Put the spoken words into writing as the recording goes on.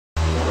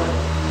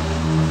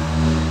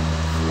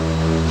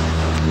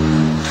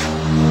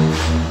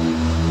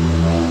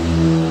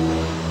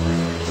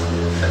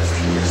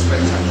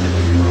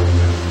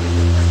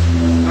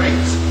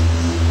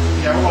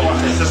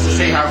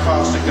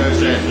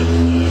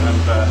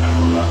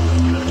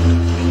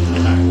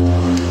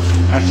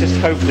I just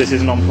hope this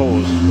isn't on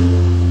pause.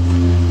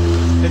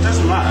 It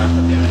doesn't matter at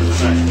the end of the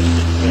day.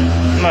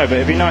 No, but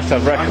it'd be nice to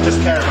have records. I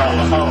just care about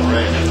the whole,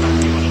 really.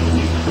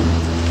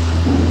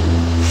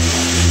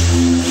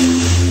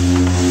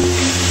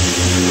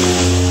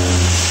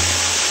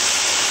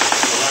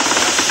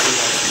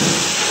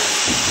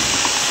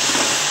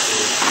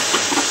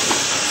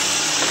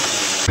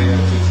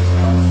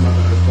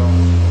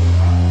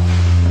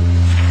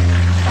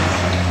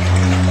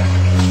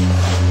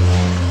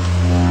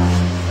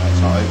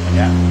 It's not open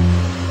yet.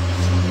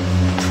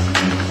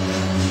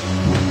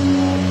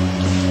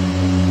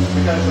 If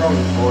it goes wrong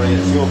for you,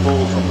 it's your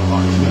balls on the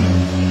line, isn't it?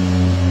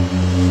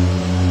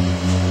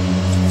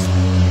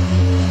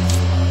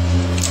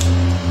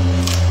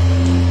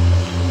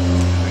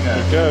 There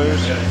It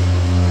goes.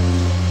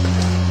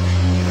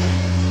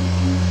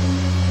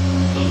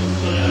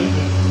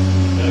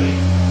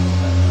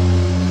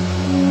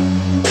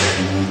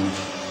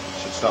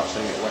 Should start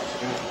seeing it wet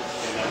again.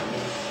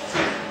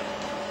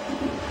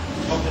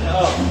 Open it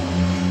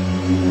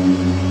up.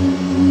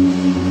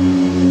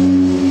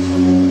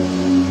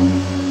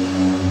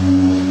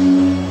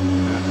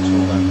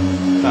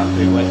 That'll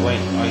do, wait.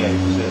 Oh yeah, you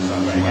can see it's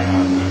like running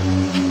out.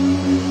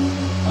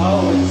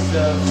 Oh, it's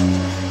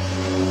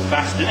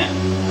fast, isn't it?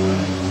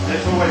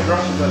 It's always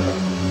rushes at the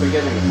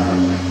beginning,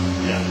 apparently.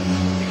 Yeah.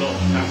 You got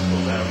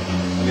transport there.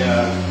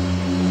 Yeah.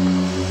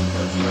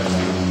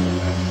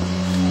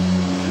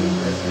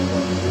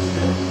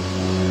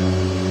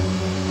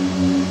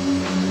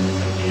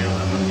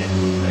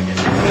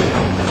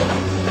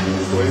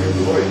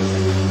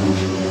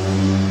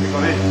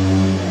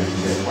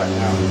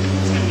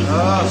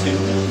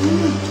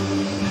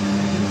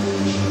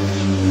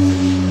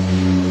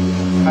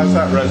 How's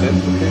that resin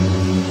looking?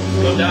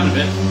 Go down a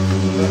bit.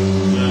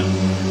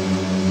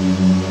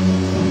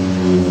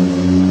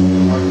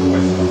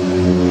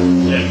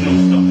 Yeah, you can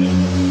stop it.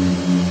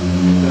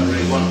 Don't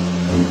really want.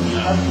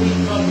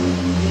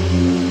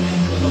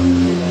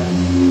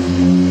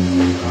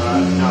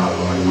 No, I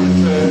want to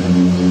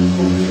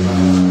talk to you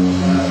about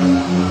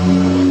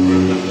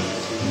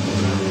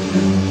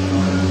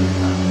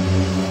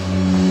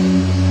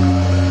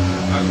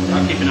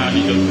I'll keep an eye on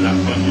you for that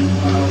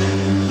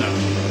point.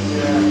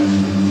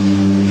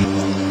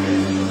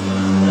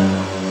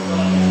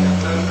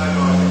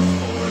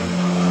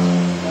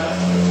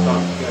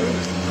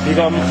 You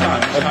got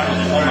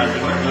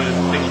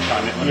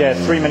Yeah.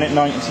 3 minute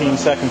 19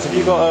 seconds. Have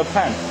you got a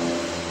pen?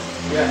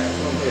 yeah.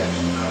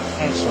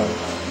 Excellent.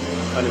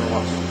 Anyone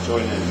wants to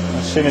join in?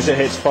 As soon as it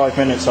hits 5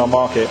 minutes, I'll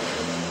mark it.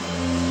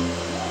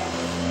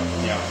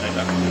 Yeah, I'll take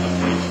that.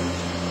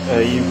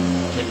 You.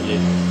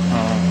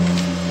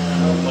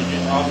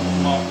 I'll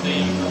mark the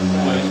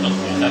where it's not to.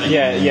 Is that it?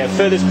 Yeah.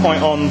 Furthest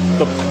point on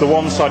the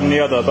one side and the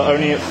other, but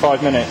only at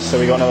 5 minutes. So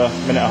we got another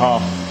minute and a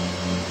half.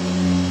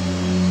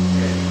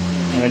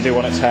 And then do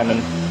one at 10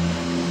 and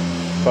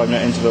 5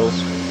 minute intervals.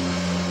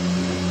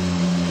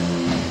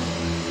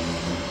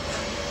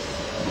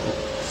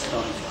 It's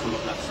starting to come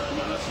up that side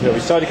now. That's Yeah, we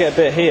started to get a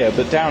bit here,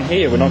 but down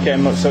here we're not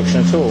getting much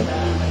suction at all.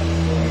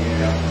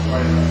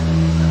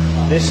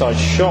 This side's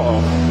shot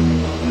off.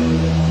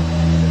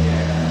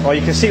 Well,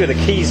 you can see where the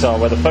keys are,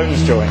 where the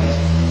phone's joined.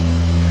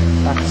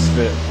 That's a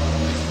bit.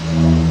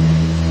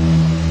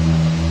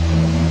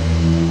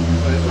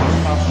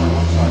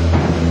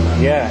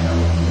 Yeah.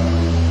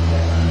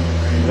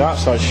 That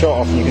side's shot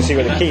off, and you can see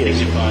where the key is.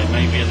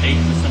 Maybe an 8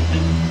 or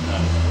something.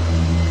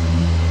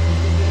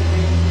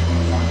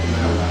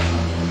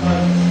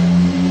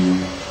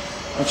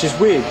 Which is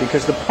weird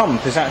because the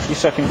pump is actually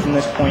sucking from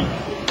this point.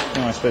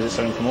 Oh, I suppose it's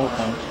sucking from all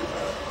points.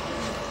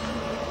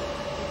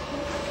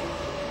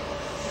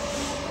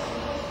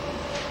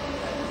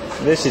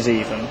 This is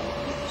even.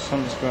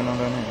 Something's going on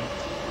down here.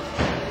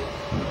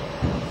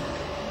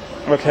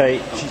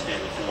 Okay.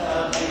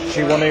 Do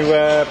you want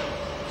to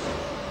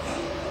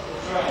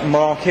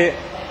mark it?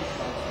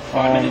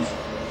 5 minutes.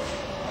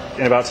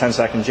 In about 10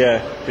 seconds,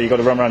 yeah. But you've got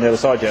to run around the other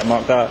side yet.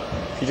 Mark that.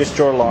 If you just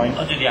draw a line.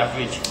 I'll do the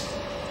average.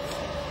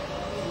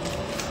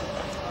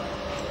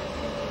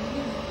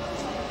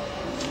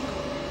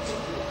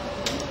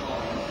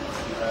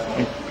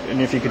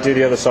 And if you could do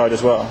the other side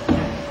as well.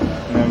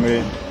 And then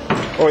we.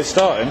 Oh, it's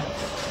starting.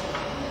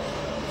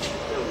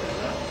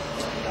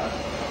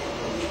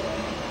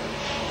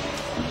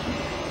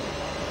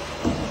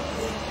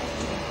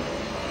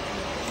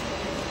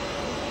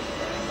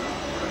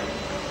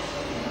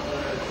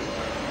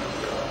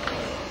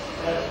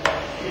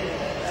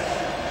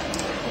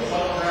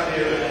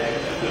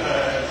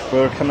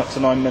 We're coming up to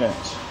 9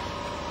 minutes.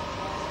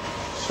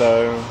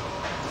 So.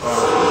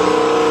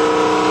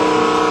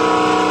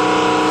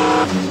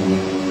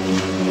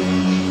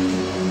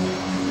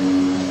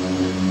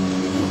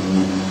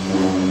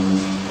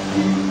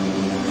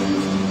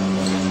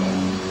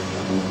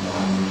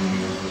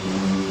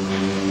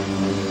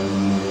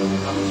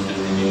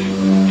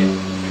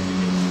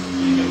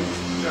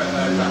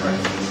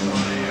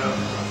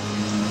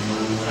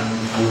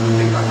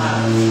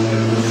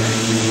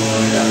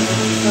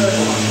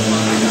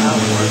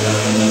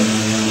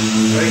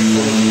 Very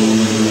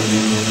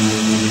cool.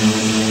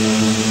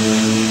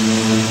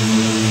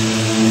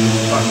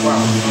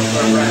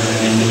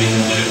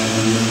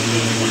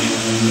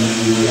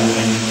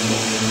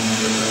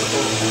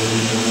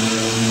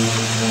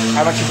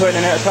 putting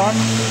in at a time?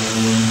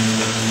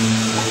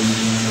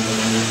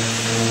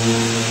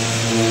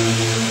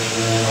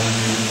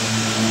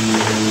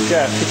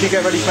 Jeff, could you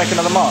get ready to make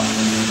another mark?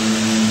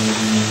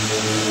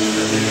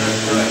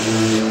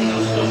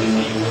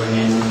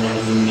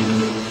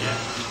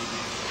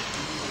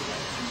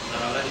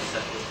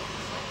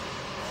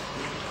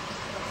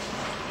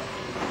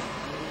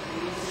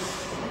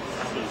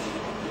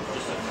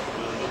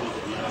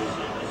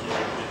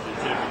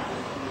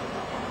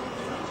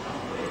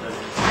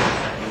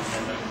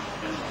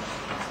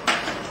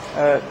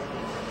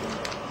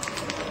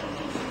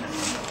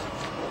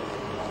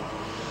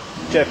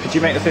 Jeff, could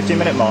you make the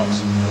 15-minute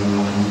marks?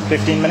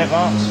 15-minute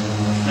marks?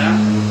 Now?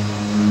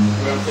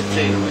 We're on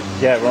 15, are we?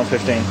 Yeah, we're on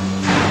 15.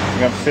 We're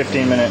going for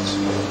 15 minutes.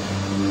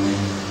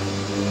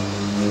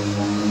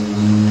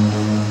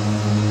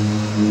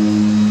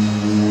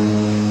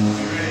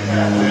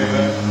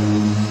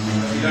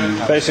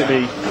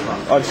 Basically,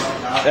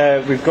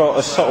 we've got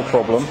a subtle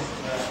problem.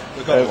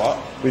 We've got what?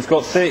 We've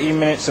got 30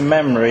 minutes of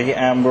memory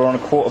and we're on a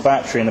quarter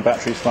battery and the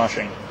battery's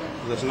flashing.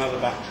 There's another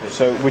battery.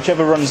 So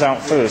whichever runs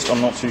out first, I'm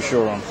not too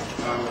sure on.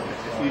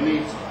 If you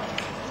need...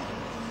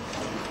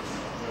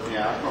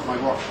 Yeah, I've got my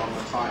watch on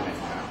the timing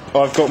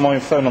now. I've got my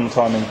phone on the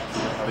timing.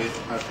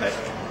 Okay.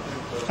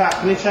 Pat,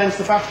 can you change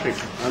the battery?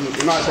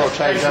 You might as well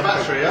change the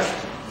battery, yeah?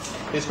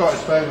 He's got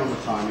his phone on the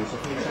timing, so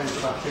can you change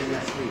the battery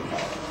next week?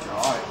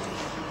 Alright.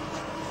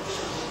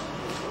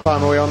 What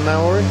time are we on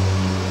now, Ori?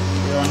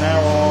 We are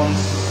now on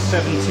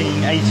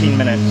 18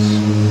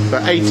 minutes. So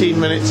 18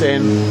 minutes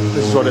in,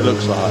 this is what it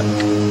looks like.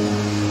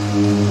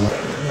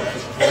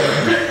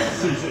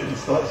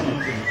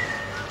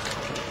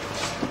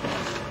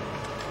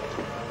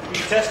 Can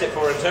you test it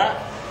for us, Jack?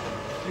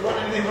 Do you want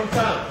anything from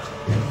Tam?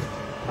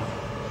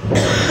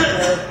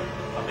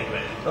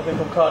 Nothing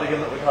from Cardigan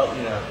that would help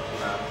you now.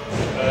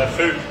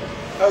 Food.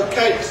 Oh,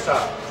 cakes,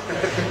 Tam.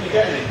 Did you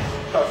get any?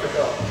 I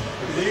forgot.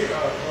 Did you?